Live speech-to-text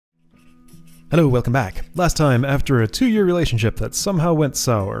Hello, welcome back. Last time, after a 2-year relationship that somehow went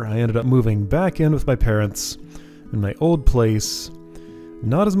sour, I ended up moving back in with my parents in my old place.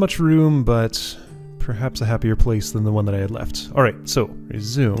 Not as much room, but perhaps a happier place than the one that I had left. Alright, so,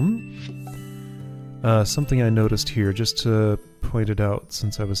 resume. Something I noticed here, just to point it out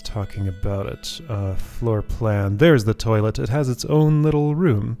since I was talking about it. Floor plan. There's the toilet. It has its own little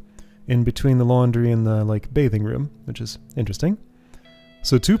room in between the laundry and the, like, bathing room, which is interesting.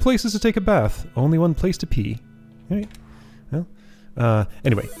 So 2 places to take a bath, only 1 place to pee. Right? Well,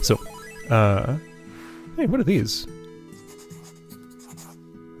 anyway, so, hey, what are these?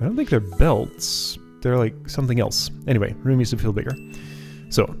 I don't think they're belts. They're like something else. Anyway, room used to feel bigger.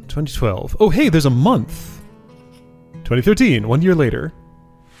 So, 2012. Oh, hey, there's a month! 2013, 1 year later.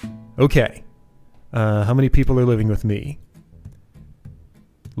 Okay. How many people are living with me?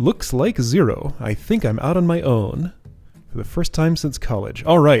 Looks like 0. I think I'm out on my own. For the first time since college.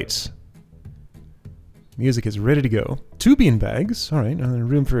 Alright. Music is ready to go. 2 beanbags. Alright, a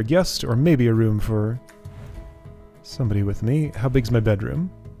room for a guest, or maybe a room for somebody with me. How big's my bedroom?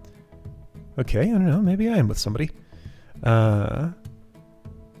 Okay, I don't know, maybe I am with somebody. But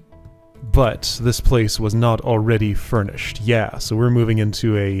this place was not already furnished. Yeah, so we're moving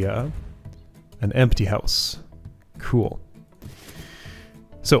into an empty house. Cool.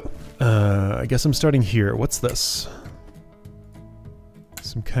 So, I guess I'm starting here. What's this?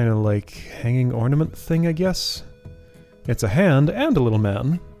 Some kind of like hanging ornament thing, I guess? It's a hand and a little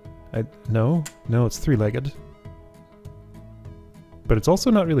man. No, it's 3-legged. But it's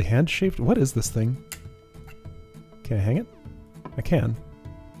also not really hand-shaped. What is this thing? Can I hang it? I can.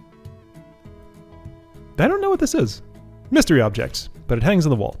 I don't know what this is. Mystery object, but it hangs on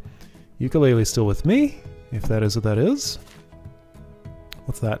the wall. Ukulele still with me, if that is what that is.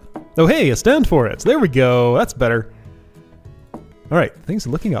 What's that? Oh hey, a stand for it! There we go! That's better. Alright, things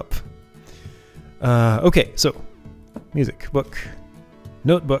are looking up. Okay, so, music, book,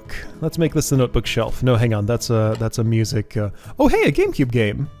 notebook. Let's make this the notebook shelf. No, hang on, that's a music... Oh hey, a GameCube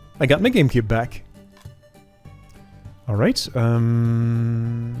game! I got my GameCube back. Alright, not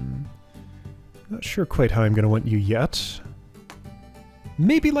sure quite how I'm gonna want you yet.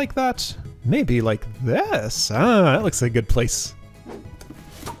 Maybe like that? Maybe like this? Ah, that looks like a good place.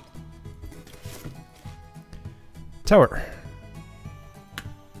 Tower.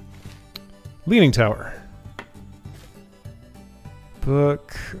 Leaning tower.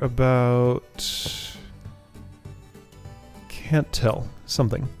 Book about... Can't tell.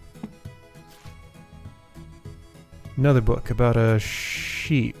 Something. Another book about a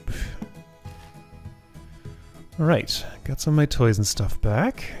sheep. Alright, got some of my toys and stuff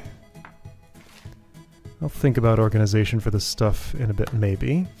back. I'll think about organization for this stuff in a bit,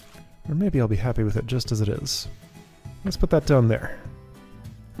 maybe. Or maybe I'll be happy with it just as it is. Let's put that down there.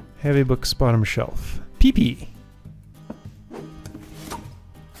 Heavy books, bottom shelf. PP!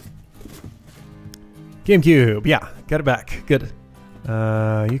 GameCube! Yeah, got it back. Good.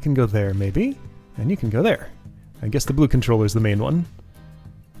 You can go there, maybe. And you can go there. I guess the blue controller's the main one.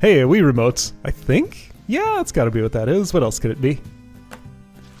 Hey, a Wii remote, I think? Yeah, that's gotta be what that is. What else could it be?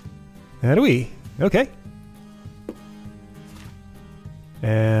 And a Wii. Okay.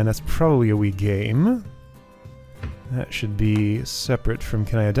 And that's probably a Wii game. That should be separate from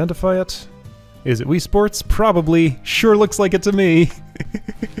can I identify it? Is it Wii Sports? Probably. Sure looks like it to me.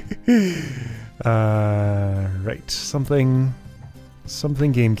 Right. Something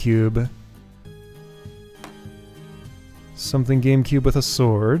GameCube. Something GameCube with a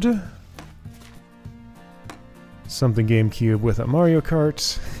sword. Something GameCube with a Mario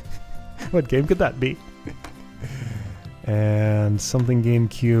Kart. What game could that be? And something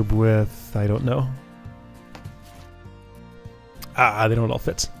GameCube with... I don't know. Ah, they don't all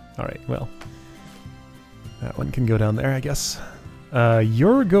fit. Alright, well. That one can go down there, I guess.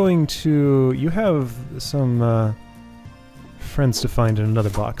 You're going to... You have some friends to find in another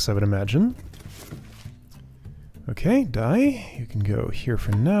box, I would imagine. Okay, die. You can go here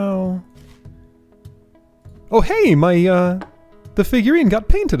for now. Oh hey, my, the figurine got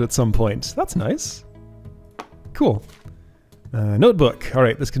painted at some point. That's nice. Cool. Notebook.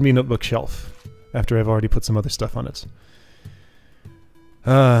 Alright, this can be a notebook shelf. After I've already put some other stuff on it.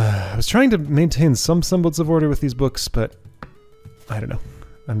 I was trying to maintain some semblance of order with these books, but I don't know.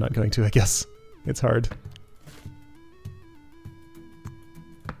 I'm not going to, I guess. It's hard.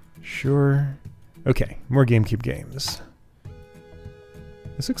 Sure. Okay, more GameCube games.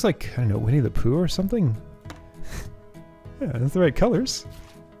 This looks like, I don't know, Winnie the Pooh or something? Yeah, that's the right colors.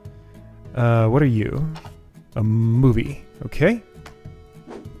 What are you? A movie. Okay.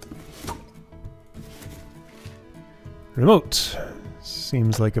 Remote.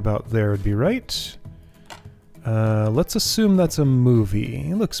 Seems like about there would be right. Let's assume that's a movie.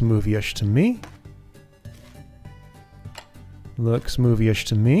 It looks movie-ish to me. Looks movie-ish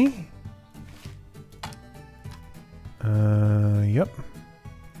to me. Yep.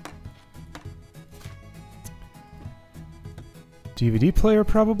 DVD player,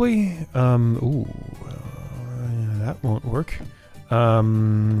 probably? Ooh. That won't work.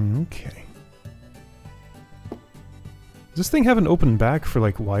 Okay. Does this thing have an open back for,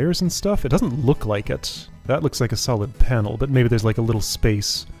 like, wires and stuff? It doesn't look like it. That looks like a solid panel, but maybe there's, like, a little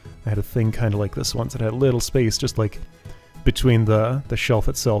space. I had a thing kind of like this once. It had a little space just, like, between the shelf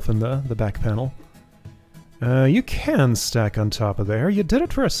itself and the back panel. You can stack on top of there. You did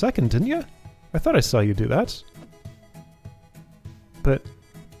it for a second, didn't you? I thought I saw you do that. But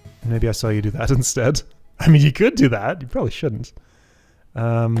maybe I saw you do that instead. I mean, you could do that. You probably shouldn't.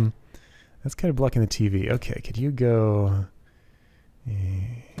 That's kind of blocking the TV. Okay, could you go...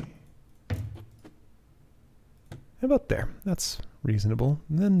 How about there? That's reasonable.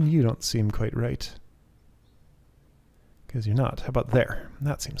 And then you don't seem quite right. Because you're not. How about there?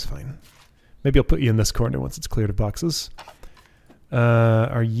 That seems fine. Maybe I'll put you in this corner once it's cleared of boxes.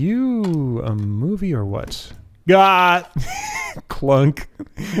 Are you a movie or what? Ah! Clunk.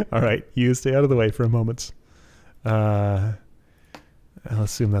 Alright, you stay out of the way for a moment. I'll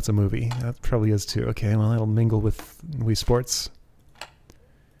assume that's a movie. That probably is too. Okay, well, that'll mingle with Wii Sports.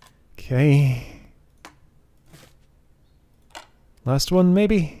 Okay. Last one,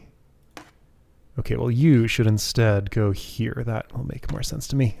 maybe? Okay, well, you should instead go here. That will make more sense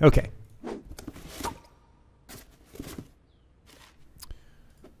to me. Okay.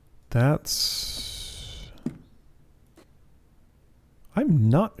 That's... I'm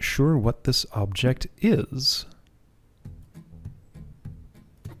not sure what this object is.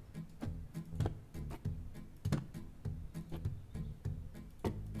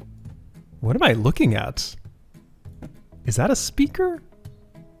 What am I looking at? Is that a speaker?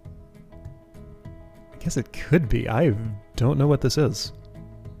 I guess it could be. I don't know what this is.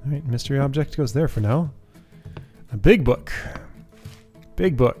 Alright, mystery object goes there for now. A big book.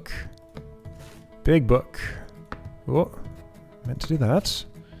 Big book. Big book. Oh, meant to do that.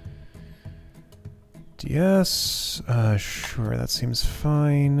 DS. Sure, that seems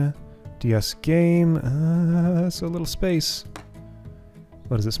fine. DS game. So little space.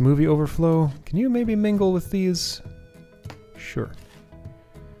 What is this, movie overflow? Can you maybe mingle with these? Sure.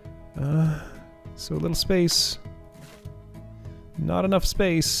 So little space. Not enough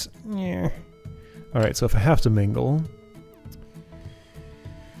space. Yeah. Alright, so if I have to mingle,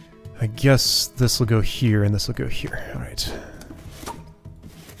 I guess this will go here and this will go here. Alright.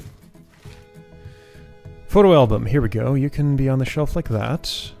 Photo album, here we go. You can be on the shelf like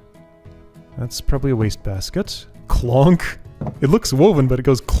that. That's probably a wastebasket. Clonk! It looks woven, but it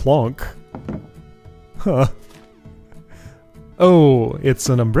goes clonk. Huh. Oh, it's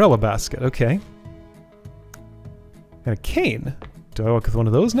an umbrella basket. Okay. And a cane. Do I walk with one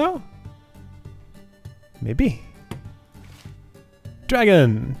of those now? Maybe.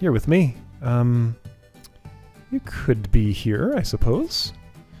 Dragon! You're with me. You could be here, I suppose.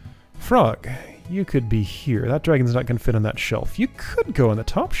 Frog, you could be here. That dragon's not going to fit on that shelf. You could go on the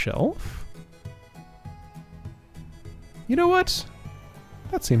top shelf. You know what?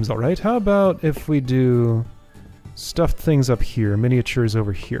 That seems alright. How about if we do stuffed things up here, miniatures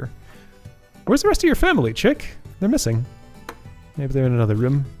over here? Where's the rest of your family, chick? They're missing. Maybe they're in another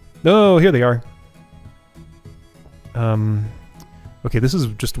room. Oh, here they are. Okay, this is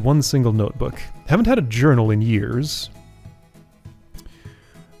just one single notebook. Haven't had a journal in years.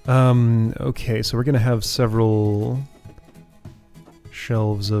 Okay, so we're gonna have several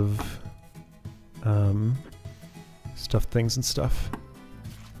shelves of stuffed things and stuff.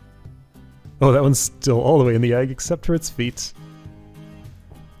 Oh, that one's still all the way in the egg, except for its feet.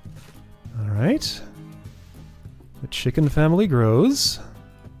 Alright. The chicken family grows.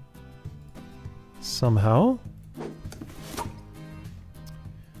 Somehow.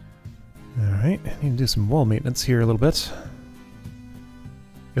 Alright, I need to do some wall maintenance here a little bit.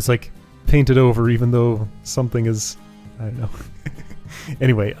 It's like painted over even though something is... I don't know.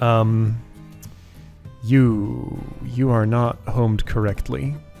 Anyway, you are not homed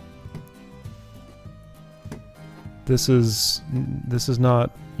correctly. This is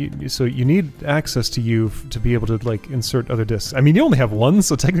not... so you need access to you to be able to, like, insert other discs. I mean, you only have one,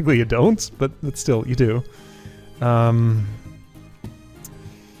 so technically you don't, but still, you do.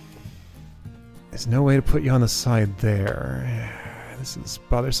 There's no way to put you on the side there. This is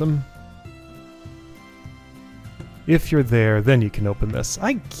bothersome. If you're there, then you can open this.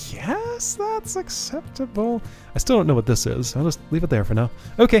 I guess? guess that's acceptable. I still don't know what this is. I'll just leave it there for now.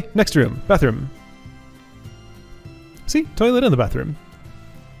 Okay, next room. Bathroom. See? Toilet in the bathroom.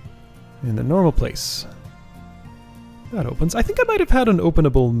 In the normal place. That opens. I think I might have had an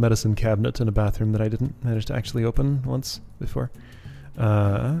openable medicine cabinet in a bathroom that I didn't manage to actually open once before.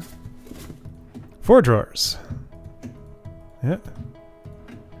 4 drawers. Yeah.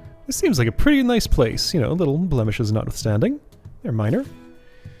 This seems like a pretty nice place. You know, little blemishes notwithstanding. They're minor.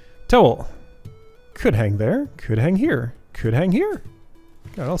 Towel. Could hang there. Could hang here. Could hang here.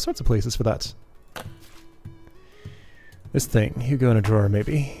 Got all sorts of places for that. This thing. You go in a drawer,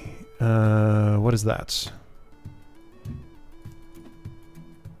 maybe. What is that?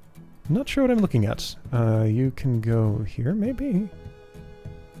 I'm not sure what I'm looking at. You can go here, maybe?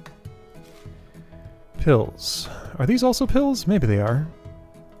 Pills. Are these also pills? Maybe they are.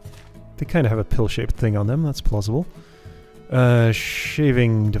 They kind of have a pill-shaped thing on them. That's plausible.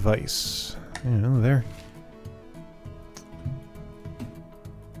 Shaving device. You know, there.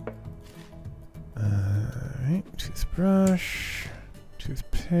 Alright, toothbrush.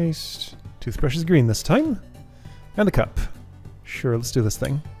 Toothpaste. Toothbrush is green this time. And the cup. Sure, let's do this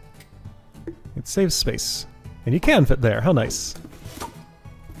thing. It saves space. And you can fit there. How nice.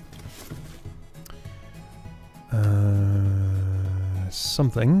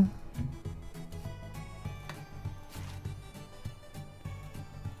 Something.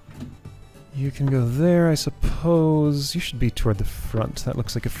 You can go there, I suppose. You should be toward the front. That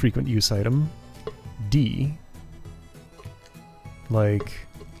looks like a frequent use item. D. Like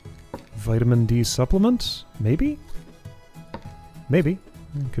vitamin D supplement? Maybe? Maybe.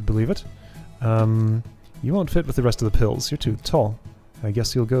 Could believe it. You won't fit with the rest of the pills. You're too tall. I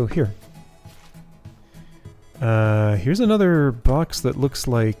guess you'll go here. Here's another box that looks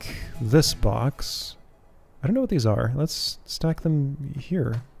like this box. I don't know what these are. Let's stack them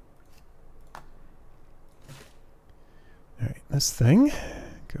here. Alright, this thing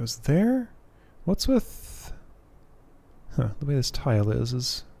goes there. What's with... Huh, the way this tile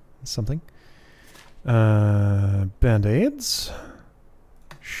is something. Band-aids?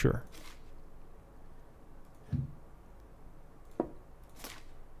 Sure.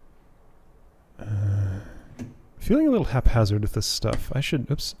 Feeling a little haphazard with this stuff. I should...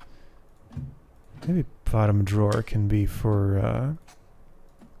 Oops. Maybe bottom drawer can be for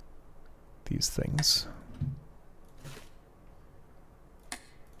these things.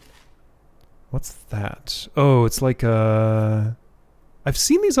 What's that? Oh, it's like a... I've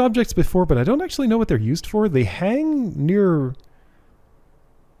seen these objects before, but I don't actually know what they're used for. They hang near...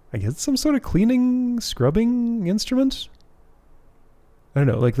 I guess some sort of cleaning, scrubbing instrument? I don't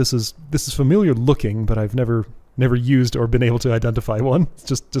know, like this is familiar looking, but I've never used or been able to identify one. It's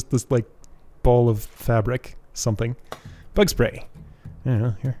just this like ball of fabric, something. Bug spray. I don't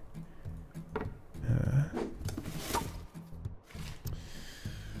know, here.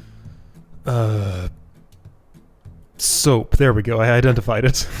 Soap. There we go. I identified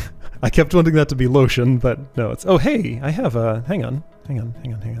it. I kept wanting that to be lotion, but no, it's... Oh, hey! I have a... Hang on.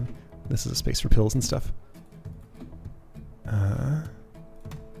 This is a space for pills and stuff.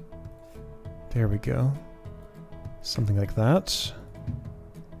 There we go. Something like that.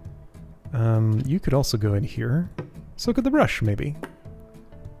 You could also go in here. So could the brush, maybe.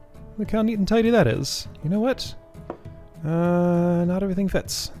 Look how neat and tidy that is. You know what? Not everything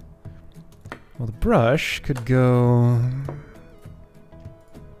fits. Well, the brush could go...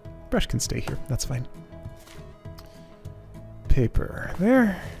 Brush can stay here. That's fine. Paper.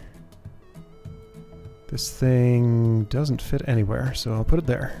 There. This thing doesn't fit anywhere, so I'll put it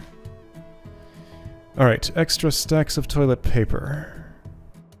there. Alright, extra stacks of toilet paper.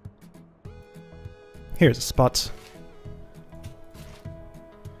 Here's a spot.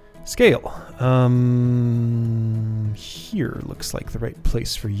 Scale. Here looks like the right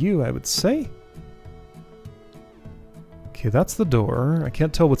place for you, I would say. Okay, that's the door. I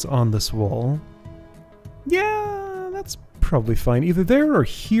can't tell what's on this wall. Yeah, that's probably fine. Either there or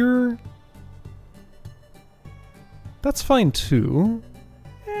here. That's fine too.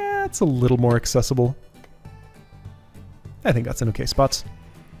 Yeah, it's a little more accessible. I think that's an okay spot.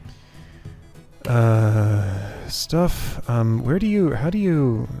 Stuff. Where do you... How do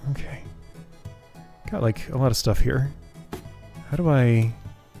you... Okay. Got like a lot of stuff here. How do I...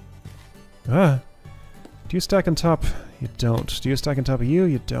 Do you stack on top? You don't. Do you stack on top of you?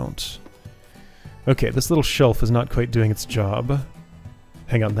 You don't. Okay, this little shelf is not quite doing its job.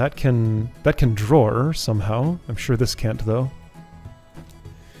 Hang on, that can drawer somehow. I'm sure this can't, though.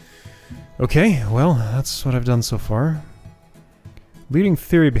 Okay, well, that's what I've done so far. Leading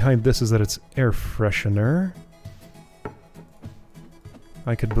theory behind this is that it's air freshener.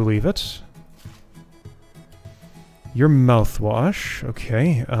 I could believe it. Your mouthwash.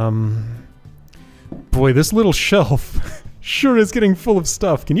 Okay. Boy, this little shelf sure is getting full of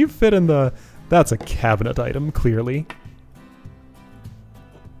stuff. Can you fit in the... That's a cabinet item, clearly.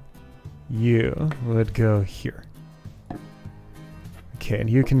 You would go here. Okay, and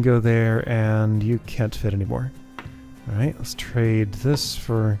you can go there, and you can't fit anymore. Alright, let's trade this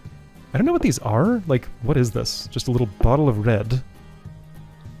for... I don't know what these are. Like, what is this? Just a little bottle of red.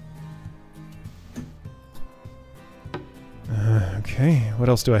 Okay, what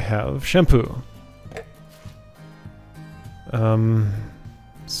else do I have? Shampoo.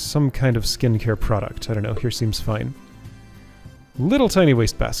 Some kind of skincare product. I don't know, here seems fine. Little tiny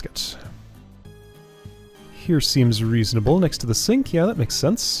wastebasket. Here seems reasonable. Next to the sink, yeah, that makes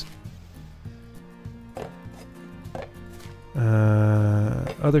sense.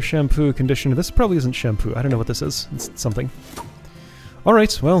 Other shampoo, conditioner. This probably isn't shampoo. I don't know what this is. It's something.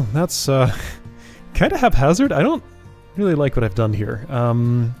 Alright, well, that's kind of haphazard. I don't really like what I've done here. Do I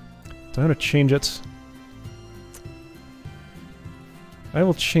want to change it? I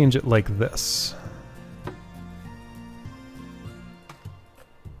will change it like this.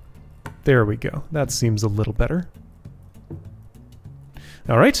 There we go. That seems a little better.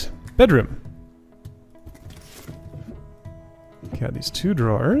 Alright, bedroom. Got these two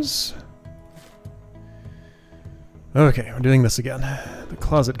drawers. Okay, we're doing this again. The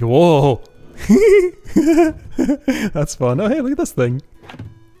closet go... Whoa! That's fun. Oh, hey, look at this thing.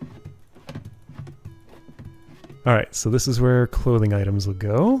 Alright, so this is where clothing items will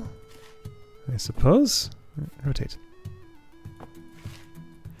go, I suppose. Rotate.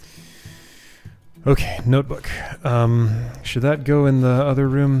 Okay, notebook. Should that go in the other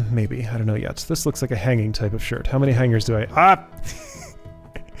room? Maybe. I don't know yet. This looks like a hanging type of shirt. How many hangers do I... Ah!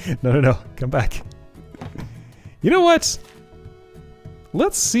 No. Come back. You know what?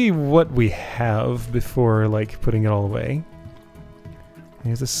 Let's see what we have before, like, putting it all away.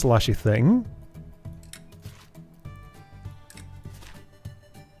 Here's this sloshy thing.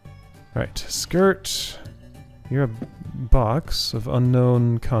 Alright, skirt. You're a box of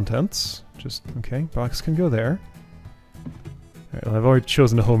unknown contents. Just, okay, box can go there. Alright, well, I've already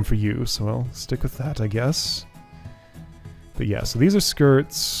chosen a home for you, so I'll stick with that, I guess. But yeah, so these are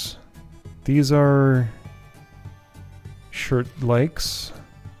skirts. These are shirt likes.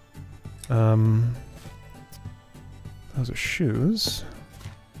 Those are shoes.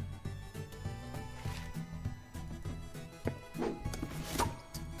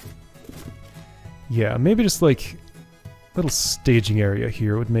 Yeah, maybe just like a little staging area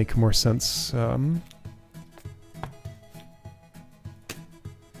here would make more sense.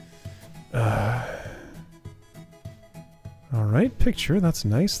 Alright, picture, that's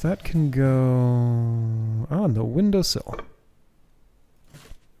nice. That can go on the windowsill.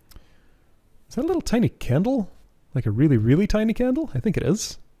 Is that a little tiny candle? Like a really, really tiny candle? I think it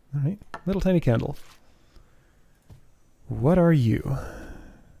is. Alright, little tiny candle. What are you?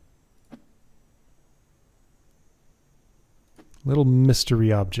 Little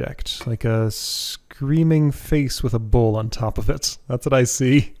mystery object, like a screaming face with a bowl on top of it. That's what I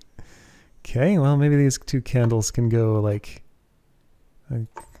see. Okay, well, maybe these two candles can go, like,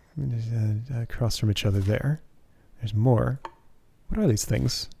 across from each other there. There's more. What are these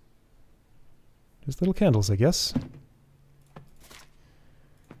things? Just little candles, I guess.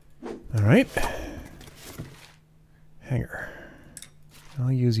 Alright. Hanger.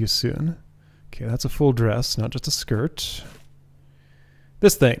 I'll use you soon. Okay, that's a full dress, not just a skirt.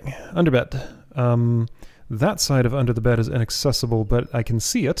 This thing, underbed. That side of under the bed is inaccessible, but I can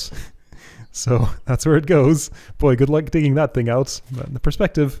see it. So that's where it goes. Boy, good luck digging that thing out. But the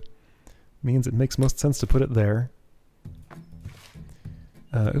perspective means it makes most sense to put it there.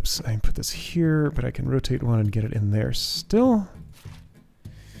 Oops, I can put this here, but I can rotate one and get it in there still.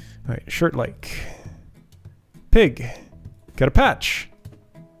 Alright, shirt like. Pig. Got a patch.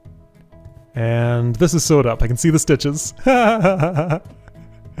 And this is sewed up. I can see the stitches.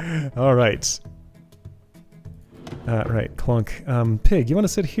 Alright. Right, clunk. Pig, you want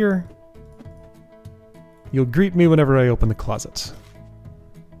to sit here? You'll greet me whenever I open the closet.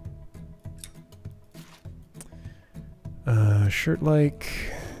 Shirt like.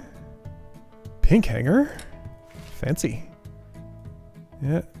 Pink hanger? Fancy.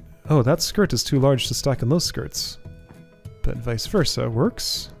 Yeah. Oh, that skirt is too large to stack on those skirts. But vice versa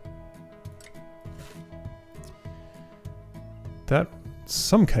works. That...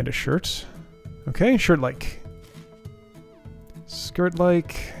 some kind of shirt. Okay, shirt like. Skirt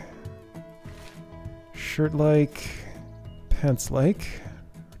like. Shirt like. Pants like.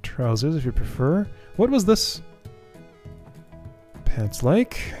 Trousers if you prefer. What was this?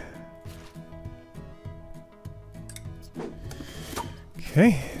 Pants-like.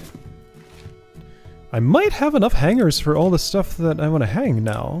 Okay. I might have enough hangers for all the stuff that I want to hang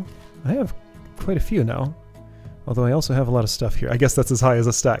now. I have quite a few now. Although I also have a lot of stuff here. I guess that's as high as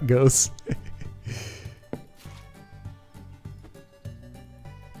a stack goes.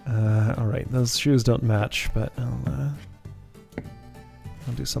 Alright, those shoes don't match, but I'll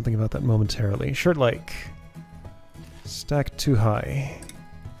do something about that momentarily. Shirt-like. Stack too high.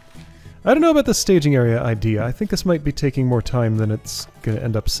 I don't know about the staging area idea. I think this might be taking more time than it's going to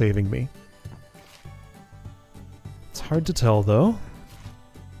end up saving me. It's hard to tell, though.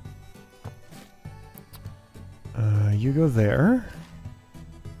 You go there.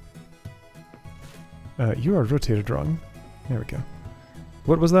 You are rotated wrong. There we go.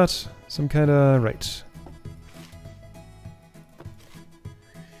 What was that? Some kind of... right.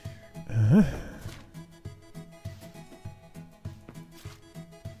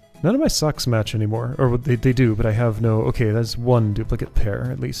 None of my socks match anymore. Or they do, but I have no... okay, that's one duplicate pair,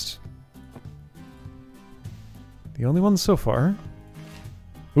 at least. The only one so far.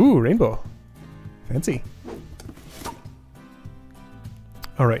 Ooh, rainbow. Fancy.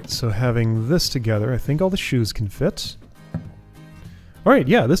 Alright, so having this together, I think all the shoes can fit. Alright,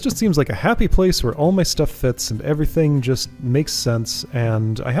 yeah, this just seems like a happy place where all my stuff fits and everything just makes sense,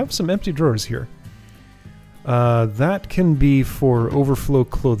 and I have some empty drawers here. That can be for overflow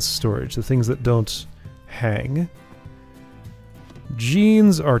clothes storage, the things that don't hang.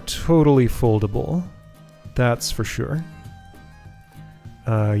 Jeans are totally foldable. That's for sure.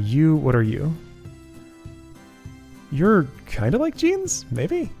 You, what are you? You're kind of like jeans?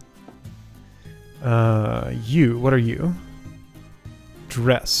 Maybe? You, what are you?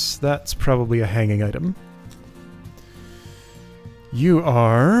 Dress. That's probably a hanging item. You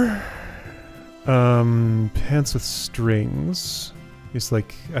are... pants with strings. It's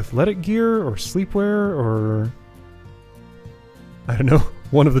like athletic gear or sleepwear or... I don't know,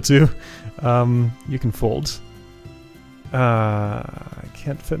 one of the two. You can fold. I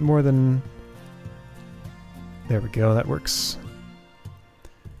can't fit more than... there we go, that works.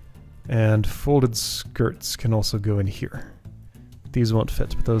 And folded skirts can also go in here. These won't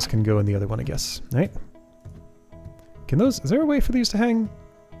fit, but those can go in the other one, I guess. Right? Can those... is there a way for these to hang?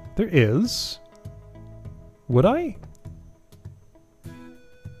 There is. Would I? I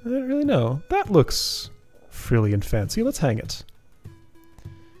don't really know. That looks frilly and fancy. Let's hang it.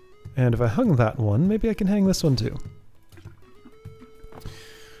 And if I hung that one, maybe I can hang this one too.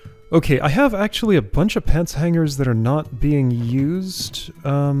 Okay, I have actually a bunch of pants hangers that are not being used.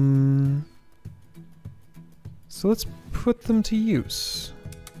 So let's put them to use.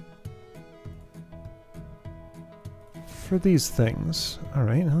 For these things.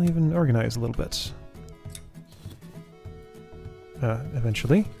 Alright, I'll even organize a little bit.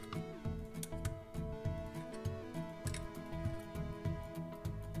 Eventually.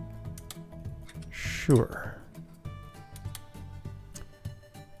 Sure.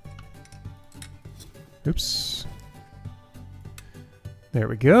 Oops. There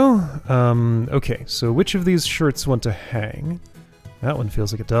we go. Okay, so which of these shirts want to hang? That one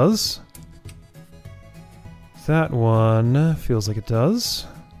feels like it does. That one feels like it does.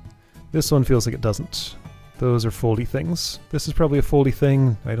 This one feels like it doesn't. Those are foldy things. This is probably a foldy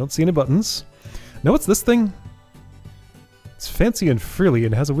thing. I don't see any buttons. No, what's this thing? It's fancy and frilly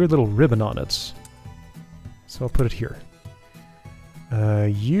and has a weird little ribbon on it. So I'll put it here.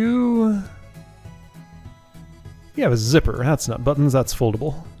 You... you have a zipper. That's not buttons, that's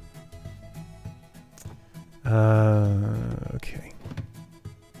foldable. Okay.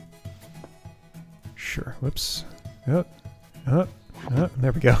 Sure. Whoops. There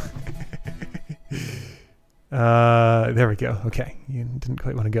we go. There we go. Okay. You didn't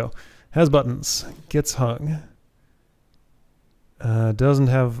quite want to go. Has buttons. Gets hung. Doesn't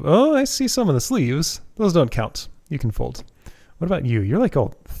have... oh, I see some of the sleeves. Those don't count. You can fold. What about you? You're like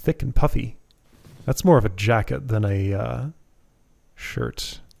all thick and puffy. That's more of a jacket than a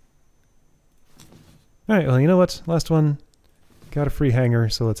shirt. Alright, well, you know what? Last one. Got a free hanger,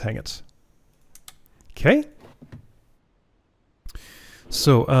 so let's hang it. Okay.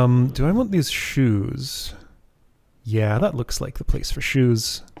 So, do I want these shoes? Yeah, that looks like the place for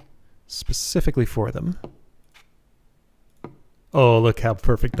shoes. Specifically for them. Oh, look how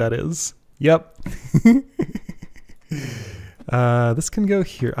perfect that is. Yep. This can go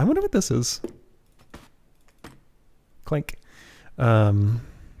here. I wonder what this is. Clank.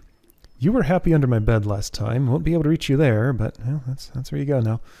 You were happy under my bed last time. Won't be able to reach you there, but well, that's where you go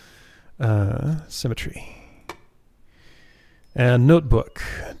now. Symmetry. And notebook.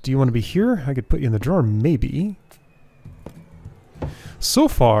 Do you want to be here? I could put you in the drawer, maybe. So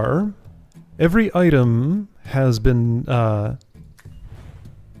far, every item has been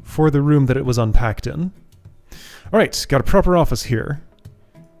for the room that it was unpacked in. Alright, got a proper office here.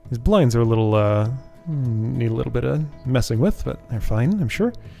 These blinds are a little, need a little bit of messing with, but they're fine, I'm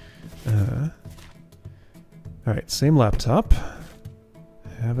sure. Alright, same laptop.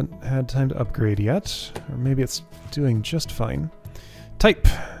 Haven't had time to upgrade yet, or maybe it's doing just fine. Type!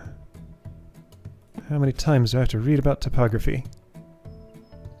 How many times do I have to read about typography?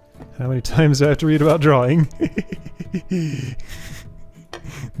 How many times do I have to read about drawing?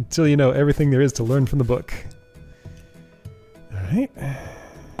 Until you know everything there is to learn from the book. Alright.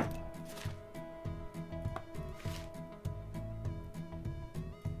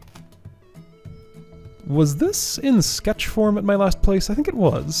 Was this in sketch form at my last place? I think it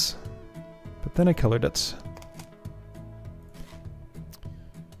was. But then I colored it.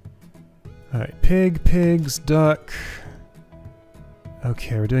 Alright, pig, pigs, duck.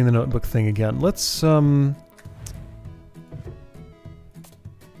 Okay, we're doing the notebook thing again. Let's, I'll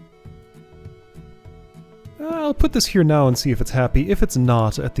put this here now and see if it's happy. If it's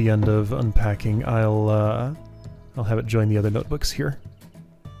not, at the end of unpacking, I'll have it join the other notebooks here.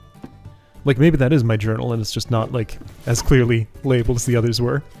 Like, maybe that is my journal and it's just not, like, as clearly labeled as the others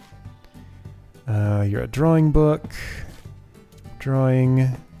were. You're a drawing book. Drawing.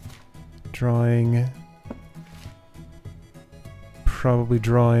 Probably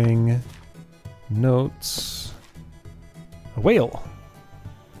drawing. Notes. A whale.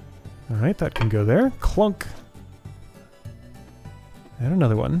 Alright, that can go there. Clunk. And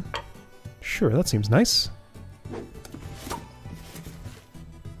another one. Sure, that seems nice.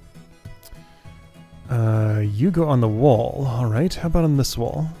 You go on the wall. Alright, how about on this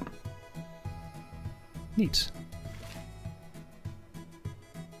wall? Neat.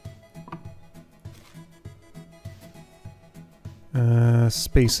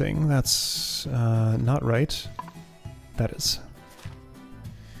 Spacing. That's not right. That is.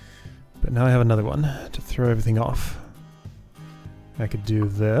 But now I have another one to throw everything off. I could do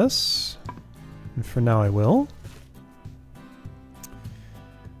this. And for now I will.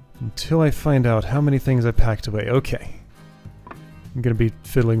 Until I find out how many things I packed away. Okay. I'm gonna be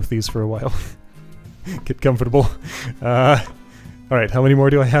fiddling with these for a while. Get comfortable. Alright, how many more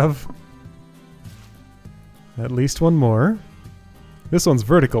do I have? At least one more. This one's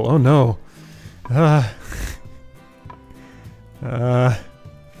vertical. Oh no. How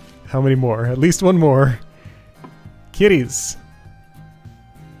many more? At least one more. Kitties.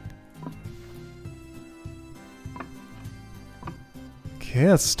 Okay,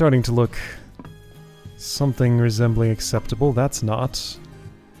 that's starting to look something resembling acceptable. That's not.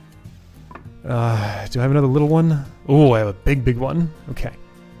 Do I have another little one? Oh, I have a big one. Okay.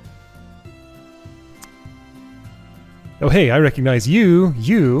 Oh, hey, I recognize you.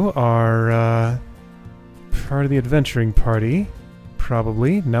 You are part of the adventuring party.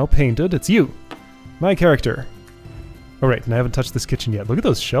 Probably. Now painted. It's you. My character. Alright, and I haven't touched this kitchen yet. Look at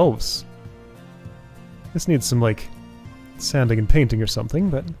those shelves. This needs some, like, sanding and painting or something,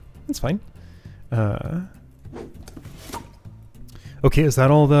 but it's fine. Okay, is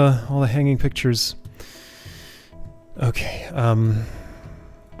that all the hanging pictures? Okay, I'm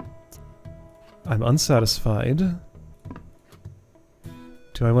unsatisfied.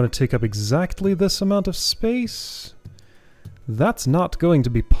 Do I want to take up exactly this amount of space? That's not going to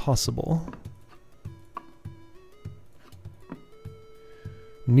be possible.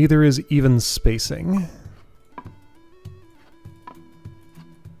 Neither is even spacing.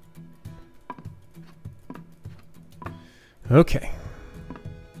 Okay.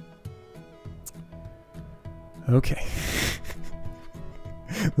 Okay.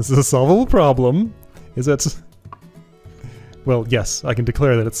 This is a solvable problem. Is it? Well, yes, I can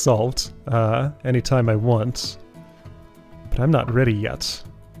declare that it's solved anytime I want. But I'm not ready yet.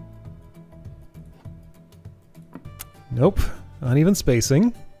 Nope. Uneven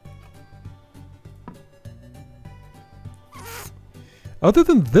spacing. Other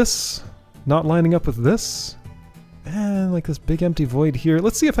than this not lining up with this, like this big empty void here.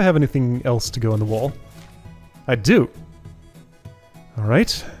 Let's see if I have anything else to go on the wall. I do.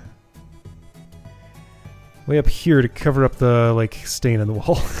 Alright. Way up here to cover up the, like, stain on the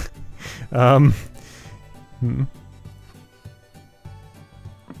wall.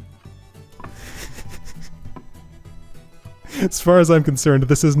 As far as I'm concerned,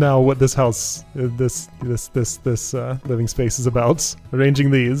 this is now what this house, this living space is about.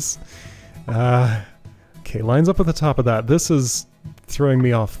 Arranging these. Okay, lines up at the top of that. This is throwing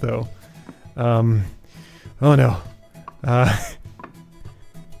me off, though. Oh no.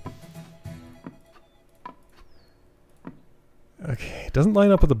 Okay, It doesn't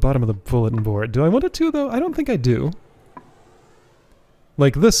line up with the bottom of the bulletin board. Do I want it to, though? I don't think I do.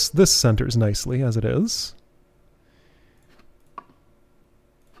 Like, this centers nicely, as it is.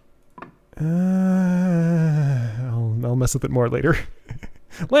 I'll mess with it more later.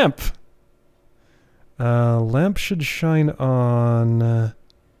 Lamp! Lamp should shine on...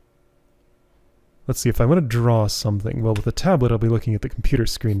 let's see, if I want to draw something, well, with the tablet I'll be looking at the computer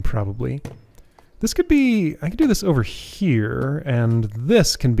screen, probably. This could be... I could do this over here, and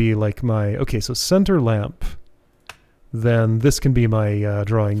this can be like my... Okay, so center lamp. Then this can be my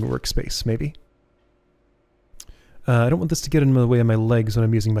drawing workspace, maybe. I don't want this to get in the way of my legs when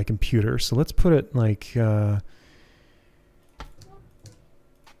I'm using my computer, so let's put it like...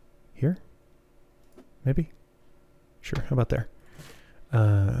 here? Maybe? Sure, how about there?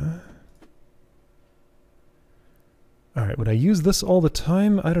 Alright, would I use this all the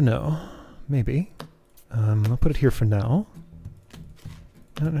time? I don't know. Maybe. I'll put it here for now.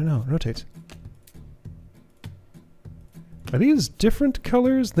 No, rotate. Are these different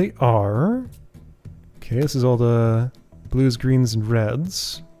colors? They are. Okay, this is all the blues, greens, and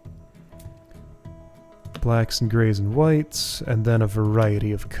reds. Blacks and grays and whites, and then a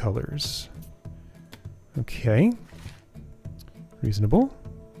variety of colors. Okay. Reasonable.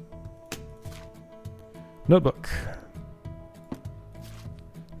 Notebook.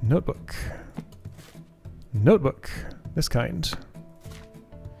 Notebook. Notebook. This kind.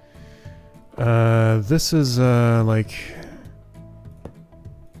 This is, like...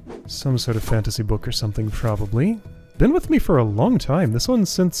 some sort of fantasy book or something, probably. Been with me for a long time. This one's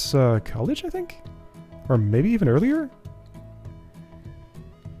since, college, I think? Or maybe even earlier?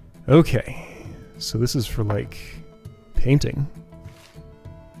 Okay. So this is for, like, painting.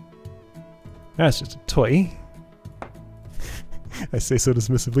 That's just a toy. I say so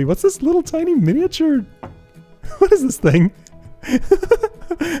dismissively. What's this little tiny miniature? What is this thing?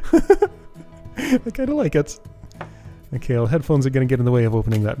 I kind of like it. Okay, well, headphones are going to get in the way of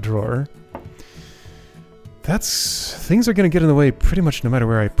opening that drawer. Things are going to get in the way pretty much no matter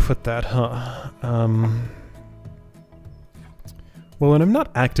where I put that, huh? Well, when I'm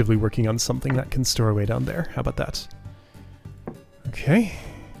not actively working on something, that can store away down there. How about that? Okay.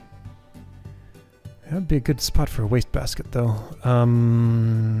 That'd be a good spot for a wastebasket, though.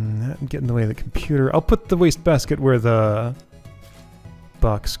 That'd get in the way of the computer. I'll put the wastebasket where the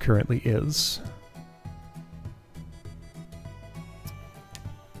box currently is.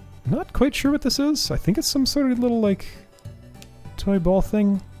 Not quite sure what this is. I think it's some sort of little, like, toy ball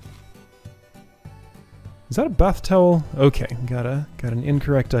thing. Is that a bath towel? Okay, got an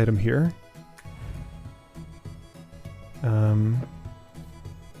incorrect item here.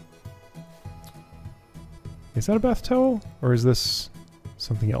 Is that a bath towel? Or is this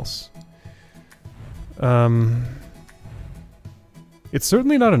something else? It's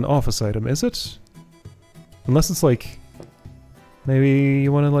certainly not an office item, is it? Unless it's like... maybe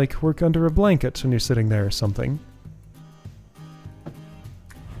you want to, like, work under a blanket when you're sitting there or something.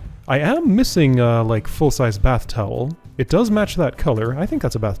 I am missing, like, full-size bath towel. It does match that color. I think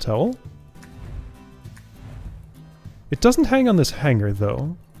that's a bath towel. It doesn't hang on this hanger,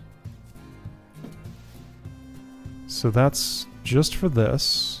 though. So that's just for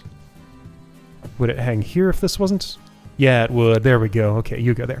this. Would it hang here if this wasn't? Yeah, it would. There we go. Okay,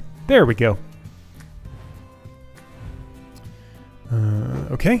 you go there. There we go.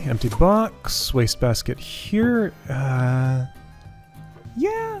 Okay, empty box, wastebasket here.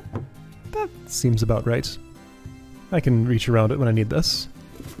 Yeah, that seems about right. I can reach around it when I need this.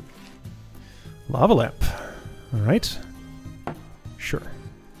 Lava lamp. Alright. Sure.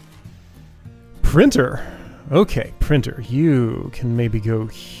 Printer. Okay, printer. You can maybe go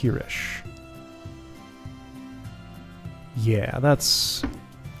here-ish. Yeah, that's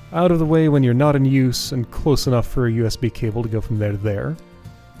out of the way when you're not in use and close enough for a USB cable to go from there to there.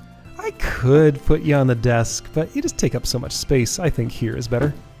 I could put you on the desk, but you just take up so much space. I think here is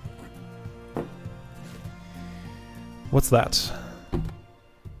better. What's that?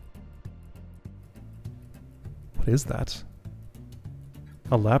 What is that?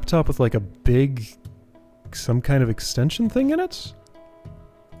 A laptop with like a big... some kind of extension thing in it?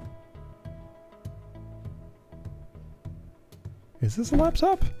 Is this a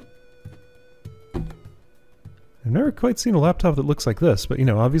laptop? I've never quite seen a laptop that looks like this, but you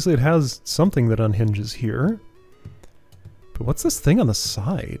know, obviously it has something that unhinges here. But what's this thing on the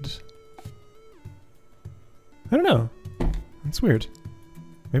side? I don't know. It's weird.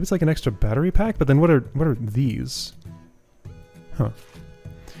 Maybe it's like an extra battery pack, but then what are these? Huh.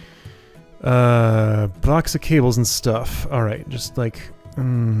 Box of cables and stuff. Alright, just like...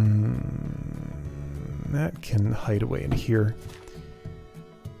 that can hide away in here.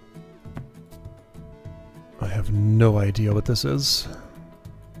 have no idea what this is.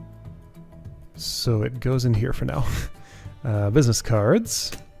 So it goes in here for now. Business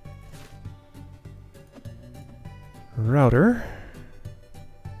cards. Router.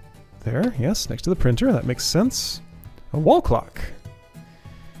 There, yes, next to the printer. That makes sense. A wall clock.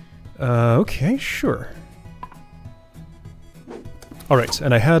 Okay, sure. Alright,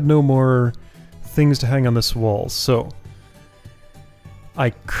 and I had no more things to hang on this wall, so I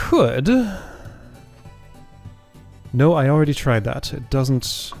could... No, I already tried that. It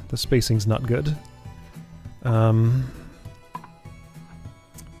doesn't... the spacing's not good.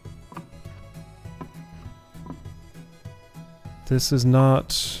 This is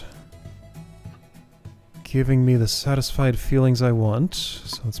not giving me the satisfied feelings I want,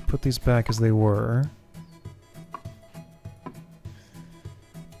 so let's put these back as they were.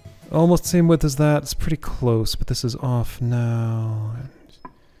 Almost same width as that. It's pretty close, but this is off now.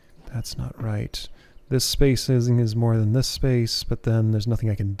 That's not right. This spacing is more than this space, but then there's nothing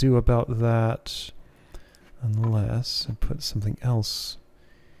I can do about that unless I put something else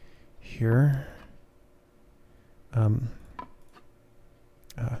here.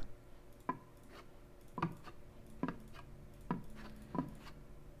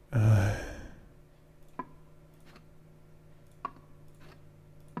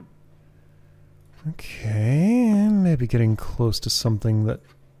 Okay, maybe getting close to something that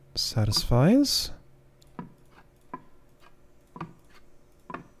satisfies.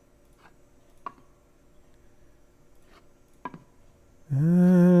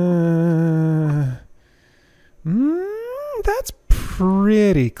 That's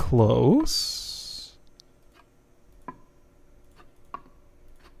pretty close.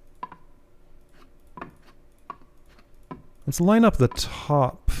 Let's line up the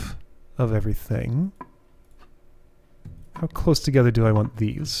top of everything. How close together do I want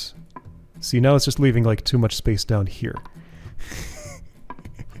these? See, now it's just leaving like too much space down here.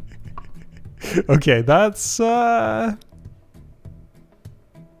 Okay, that's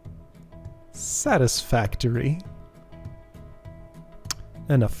satisfactory.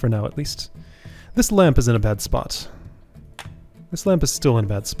 Enough for now, at least. This lamp is in a bad spot. This lamp is still in a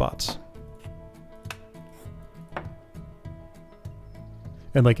bad spot.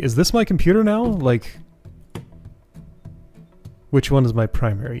 And like, is this my computer now? Like, which one is my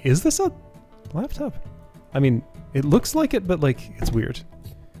primary? Is this a laptop? I mean, it looks like it, but like, it's weird.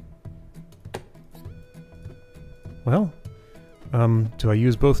 Well, do I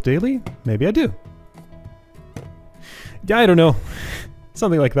use both daily? Maybe I do. Yeah, I don't know.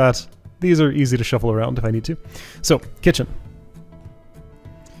 Something like that. These are easy to shuffle around if I need to. So, kitchen.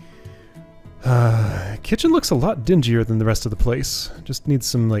 Kitchen looks a lot dingier than the rest of the place. Just needs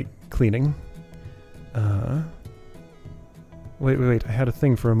some, like, cleaning. Wait, I had a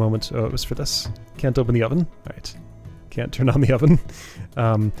thing for a moment. Oh, it was for this. Can't open the oven. Alright. Can't turn on the oven.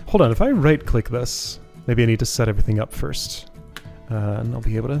 Hold on, if I right-click this, maybe I need to set everything up first. And I'll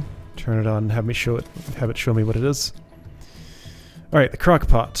be able to turn it on and have it show me what it is. Alright, the crock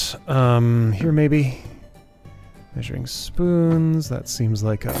pot. Here maybe. Measuring spoons. That seems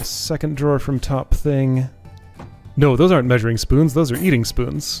like a second drawer from top thing. No, those aren't measuring spoons. Those are eating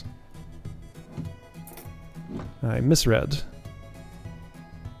spoons. I misread.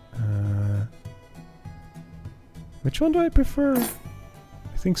 Which one do I prefer?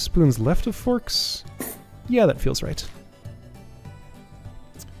 I think spoons left of forks. Yeah, that feels right.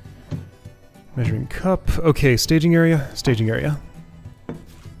 Measuring cup. Okay, staging area. Staging area.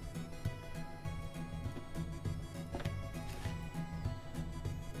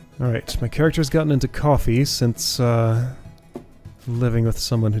 Alright, my character's gotten into coffee since living with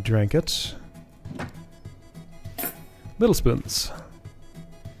someone who drank it. Little spoons.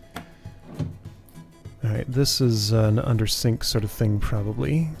 Alright, this is an under sink sort of thing,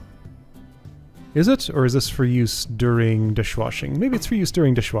 probably. Is it? Or is this for use during dishwashing? Maybe it's for use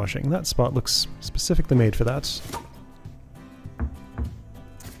during dishwashing. That spot looks specifically made for that.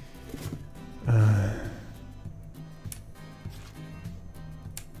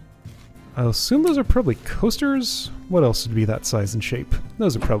 I'll assume those are probably coasters. What else would be that size and shape?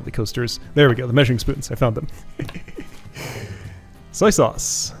 Those are probably coasters. There we go, the measuring spoons. I found them. Soy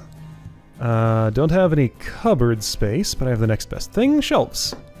sauce. Don't have any cupboard space, but I have the next best thing.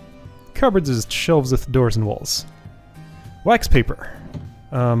 Shelves. Cupboards is shelves with doors and walls. Wax paper.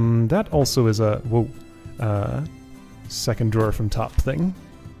 That also is a... whoa. Second drawer from top thing.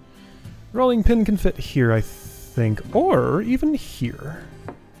 Rolling pin can fit here, I think. Or even here.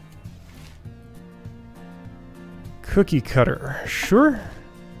 Cookie cutter. Sure.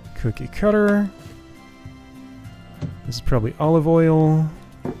 Cookie cutter. This is probably olive oil.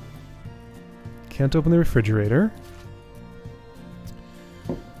 can't open the refrigerator.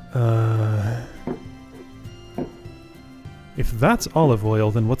 If that's olive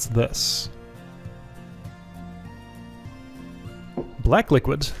oil, then what's this? Black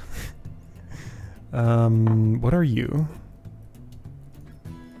liquid. What are you?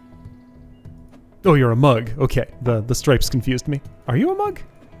 Oh, you're a mug. Okay, the stripes confused me. Are you a mug?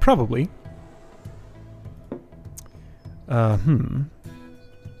 Probably.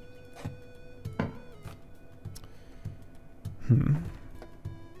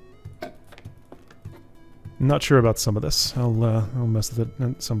 Not sure about some of this. I'll mess with it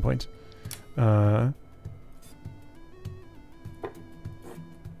at some point. That's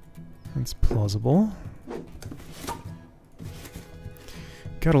plausible.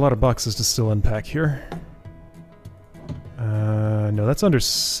 Got a lot of boxes to still unpack here. No, that's under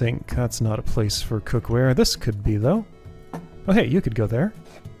sink. That's not a place for cookware. This could be, though. Oh, hey, you could go there.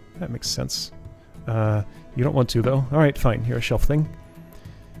 That makes sense. You don't want to, though. Alright, fine. Here, a shelf thing.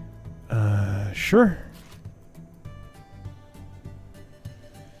 Sure.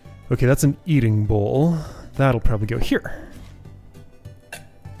 Okay, that's an eating bowl. That'll probably go here.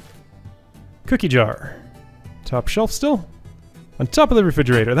 Cookie jar. Top shelf still? On top of the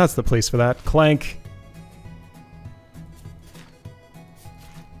refrigerator. That's the place for that. Clank.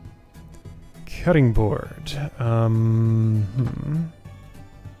 Cutting board.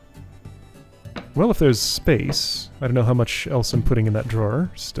 Well, if there's space. I don't know how much else I'm putting in that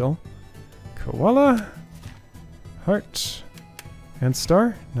drawer still. Koala. Heart. And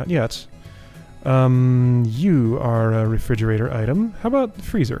star? Not yet. You are a refrigerator item. How about the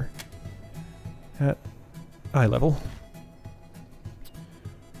freezer? At eye level.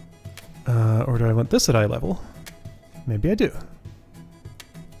 Or do I want this at eye level? Maybe I do.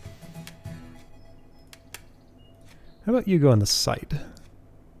 How about you go on the side?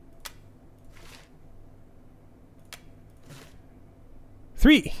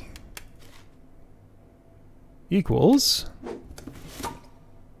 Three equals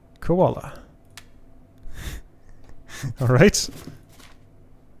koala. All right.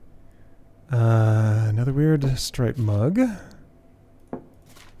 Another weird striped mug.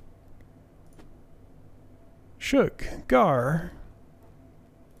 Shug. Gar.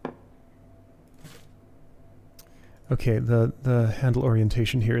 Okay, the handle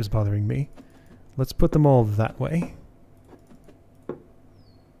orientation here is bothering me. Let's put them all that way.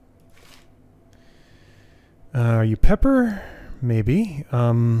 Are you pepper? Maybe.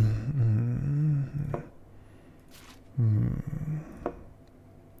 No,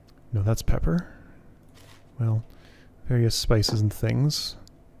 that's pepper. Well, various spices and things.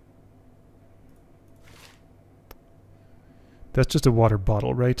 That's just a water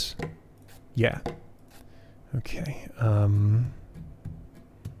bottle, right? Yeah. Okay. I'll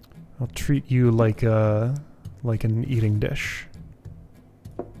treat you like an eating dish.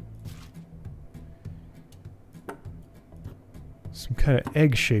 Some kind of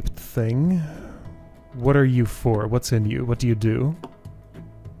egg-shaped thing. What are you for? What's in you? What do you do?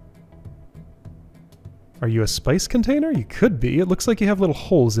 Are you a spice container? You could be. It looks like you have little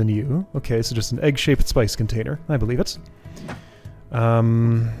holes in you. Okay, so just an egg-shaped spice container. I believe it.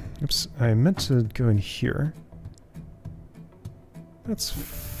 Oops, I meant to go in here. That's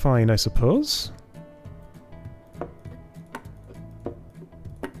fine, I suppose.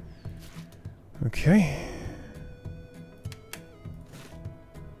 Okay.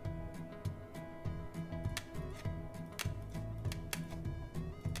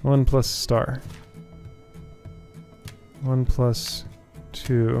 One plus star. 1 plus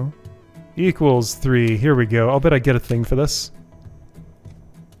 2 equals 3. Here we go. I'll bet I get a thing for this.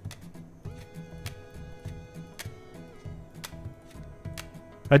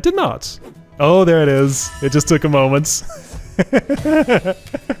 I did not. Oh, there it is. It just took a moment.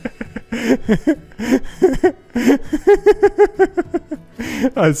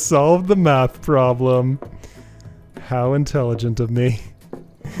 I solved the math problem. How intelligent of me.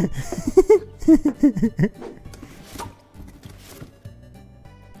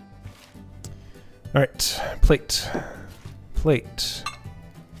 Alright, plate. Plate.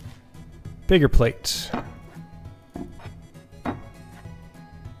 Bigger plate.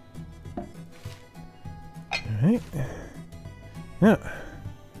 Alright. Yeah.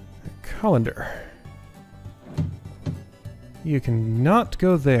 Colander. You can not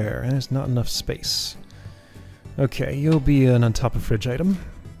go there, and there's not enough space. Okay, you'll be an on top of fridge item.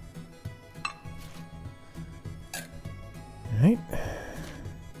 Alright.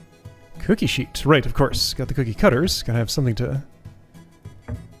 Cookie sheet. Right, of course. Got the cookie cutters. Gotta have something to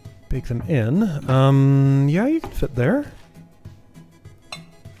bake them in. Yeah, you can fit there.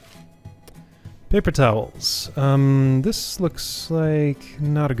 Paper towels. This looks like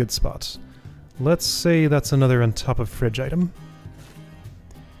not a good spot. Let's say that's another on top of fridge item.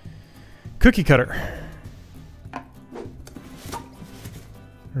 Cookie cutter.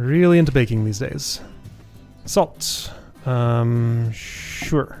 Really into baking these days. Salt.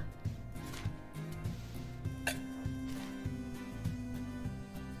 Sure.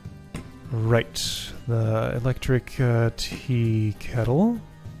 Right. The electric tea kettle.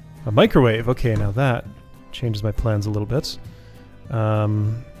 A microwave. Okay, now that changes my plans a little bit.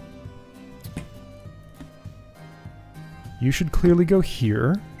 You should clearly go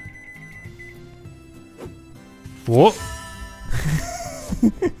here. Whoa!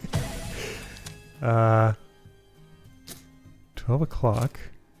 12 o'clock.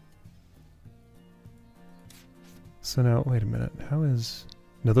 So now, wait a minute. How is...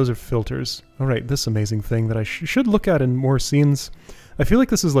 No, those are filters. Alright, this amazing thing that I should look at in more scenes. I feel like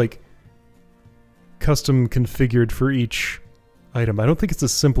this is like custom configured for each item. I don't think it's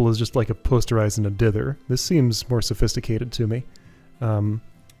as simple as just like a posterize and a dither. This seems more sophisticated to me.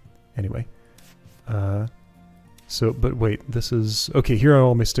 Anyway. So, but wait, this is... Okay, here are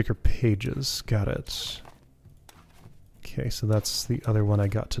all my sticker pages. Got it. Okay, so that's the other one I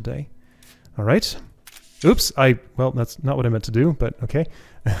got today. Alright. Oops, well, that's not what I meant to do, but okay.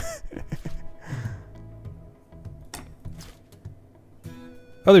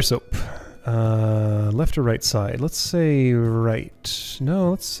 Other soap. Left or right side? Let's say right.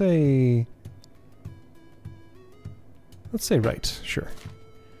 No, let's say right, sure.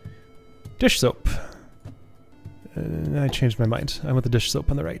 Dish soap. I changed my mind. I want the dish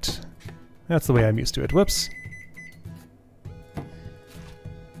soap on the right. That's the way I'm used to it. Whoops.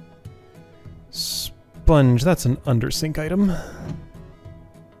 Sponge, that's an undersink item.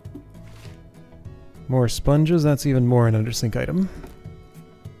 More sponges, that's even more an undersink item.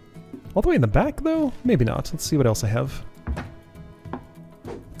 All the way in the back, though? Maybe not. Let's see what else I have.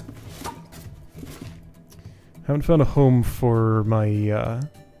 Haven't found a home for my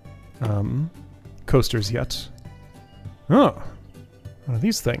coasters yet. Oh! One of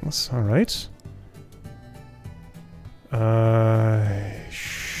these things. Alright.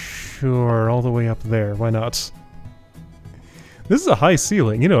 Sure, all the way up there. Why not? This is a high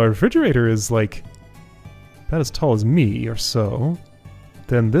ceiling. You know, a refrigerator is like about as tall as me or so.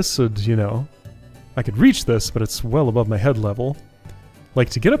 Then this would, you know, I could reach this, but it's well above my head level. Like,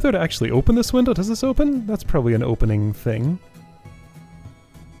 to get up there to actually open this window, does this open? That's probably an opening thing.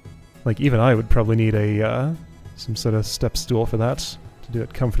 Like, even I would probably need a, some sort of step stool for that, to do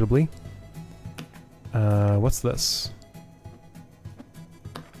it comfortably. What's this?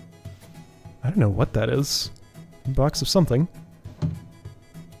 I don't know what that is. A box of something.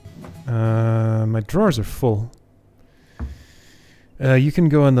 My drawers are full. You can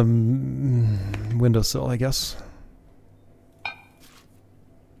go on the windowsill, I guess.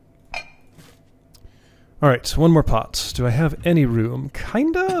 Alright, one more pot. Do I have any room?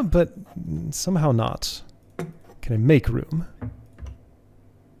 Kinda, but somehow not. Can I make room?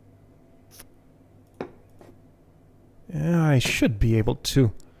 Yeah, I should be able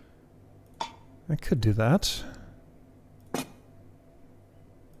to. I could do that.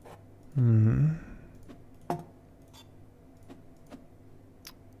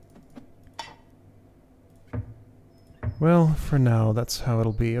 Well, for now, that's how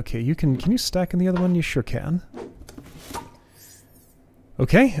it'll be. Okay, can you stack in the other one? You sure can.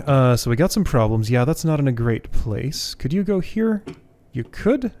 Okay, so we got some problems. Yeah, that's not in a great place. Could you go here? You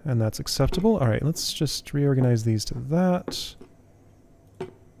could, and that's acceptable. Alright, let's just reorganize these to that.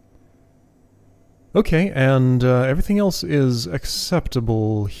 Okay, and everything else is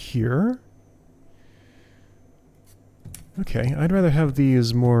acceptable here. Okay, I'd rather have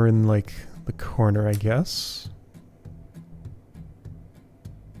these more in, like, the corner, I guess.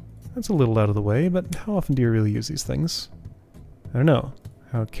 That's a little out of the way, but how often do you really use these things? I don't know.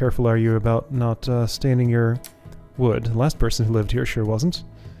 How careful are you about not staining your wood? The last person who lived here sure wasn't.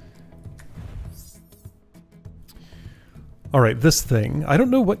 Alright, this thing. I don't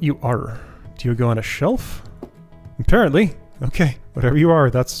know what you are. Do you go on a shelf? Apparently. Okay, whatever you are,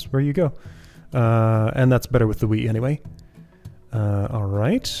 that's where you go. And that's better with the Wii anyway.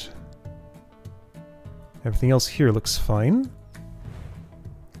 Alright. Everything else here looks fine.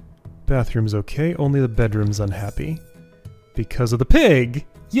 Bathroom's okay, only the bedroom's unhappy. Because of the pig!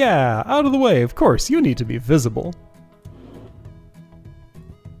 Yeah, out of the way, of course, you need to be visible.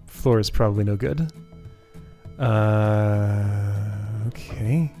 Floor is probably no good.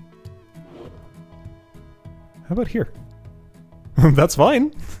 Okay. How about here? That's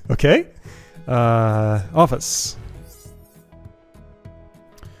fine. Okay. Office.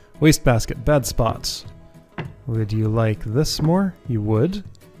 Wastebasket, bad spot. Would you like this more? You would.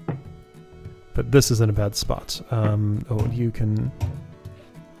 But this isn't a bad spot. Oh, you can...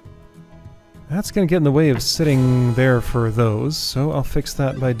 That's going to get in the way of sitting there for those, so I'll fix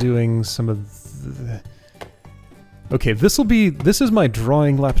that by doing some of the... Okay, this is my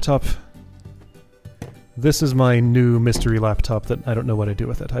drawing laptop. This is my new mystery laptop that I don't know what I do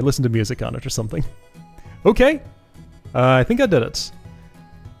with it. I listen to music on it or something. Okay! I think I did it.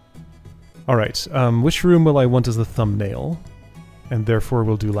 Alright, which room will I want as the thumbnail? And therefore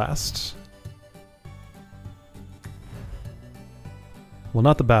will do last. Well,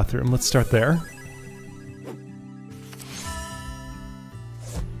 not the bathroom. Let's start there.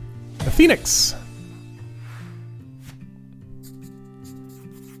 A phoenix!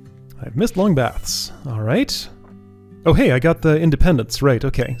 I've missed long baths. Alright. Oh hey, I got the independence. Right,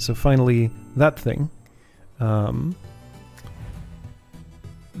 okay. So finally, that thing.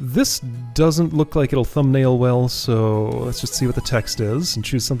 This doesn't look like it'll thumbnail well, so let's just see what the text is and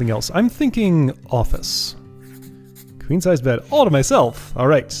choose something else. I'm thinking office. Queen-size bed, all to myself. All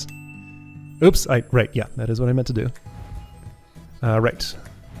right. Oops. Right. Yeah, that is what I meant to do. Right.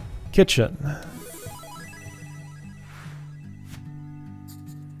 Kitchen.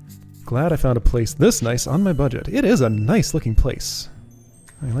 Glad I found a place this nice on my budget. It is a nice looking place.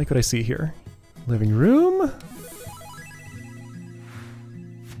 I like what I see here. Living room.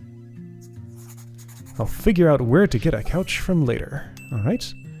 I'll figure out where to get a couch from later. All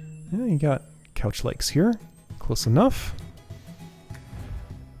right. Yeah, you got couch legs here. Close enough.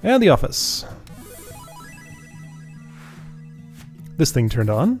 And the office. This thing turned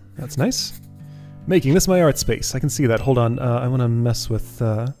on. That's nice. Making this my art space. I can see that. Hold on. I want to mess with...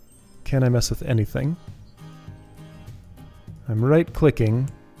 can I mess with anything? I'm right-clicking.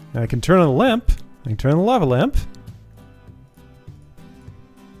 I can turn on the lamp. I can turn on the lava lamp.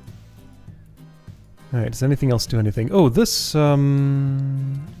 Alright, does anything else do anything? Oh, this, I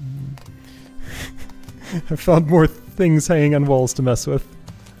found more things hanging on walls to mess with.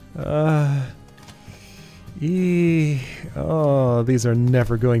 Oh, these are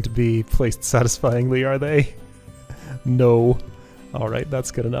never going to be placed satisfyingly, are they? No. Alright,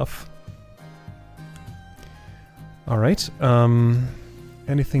 that's good enough. Alright,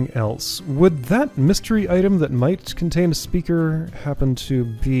 anything else? Would that mystery item that might contain a speaker happen to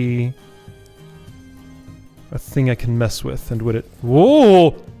be a thing I can mess with, and would it...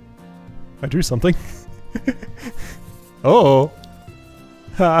 Whoa! I drew something. Oh!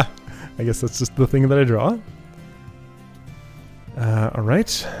 Ha! I guess that's just the thing that I draw.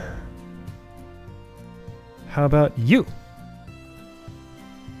 Alright. How about you?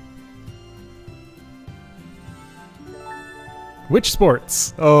 Which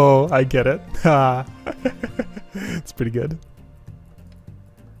sports? Oh, I get it. Ha! It's pretty good.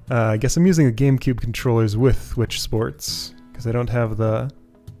 I guess I'm using the GameCube controllers with which sports, because I don't have the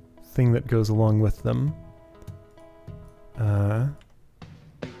thing that goes along with them.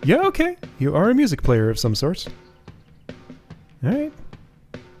 Yeah, okay. You are a music player of some sort. Alright.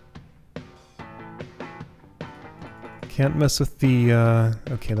 Can't mess with the,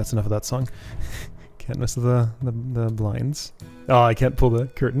 okay, that's enough of that song. Can't mess with the blinds. Oh, I can't pull the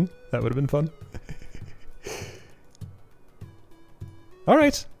curtain. That would have been fun.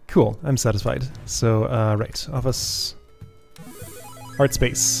 Alright. Cool, I'm satisfied. So, right, office, art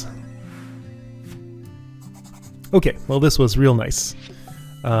space. Okay, well this was real nice.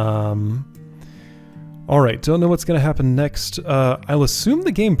 Alright, don't know what's gonna happen next. I'll assume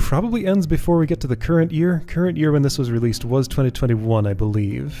the game probably ends before we get to the current year. Current year when this was released was 2021, I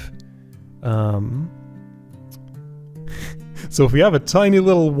believe. So if we have a tiny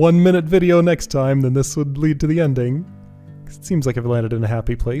little 1-minute video next time, then this would lead to the ending. It seems like I've landed in a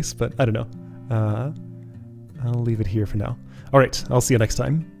happy place, but I don't know. I'll leave it here for now. Alright, I'll see you next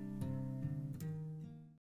time.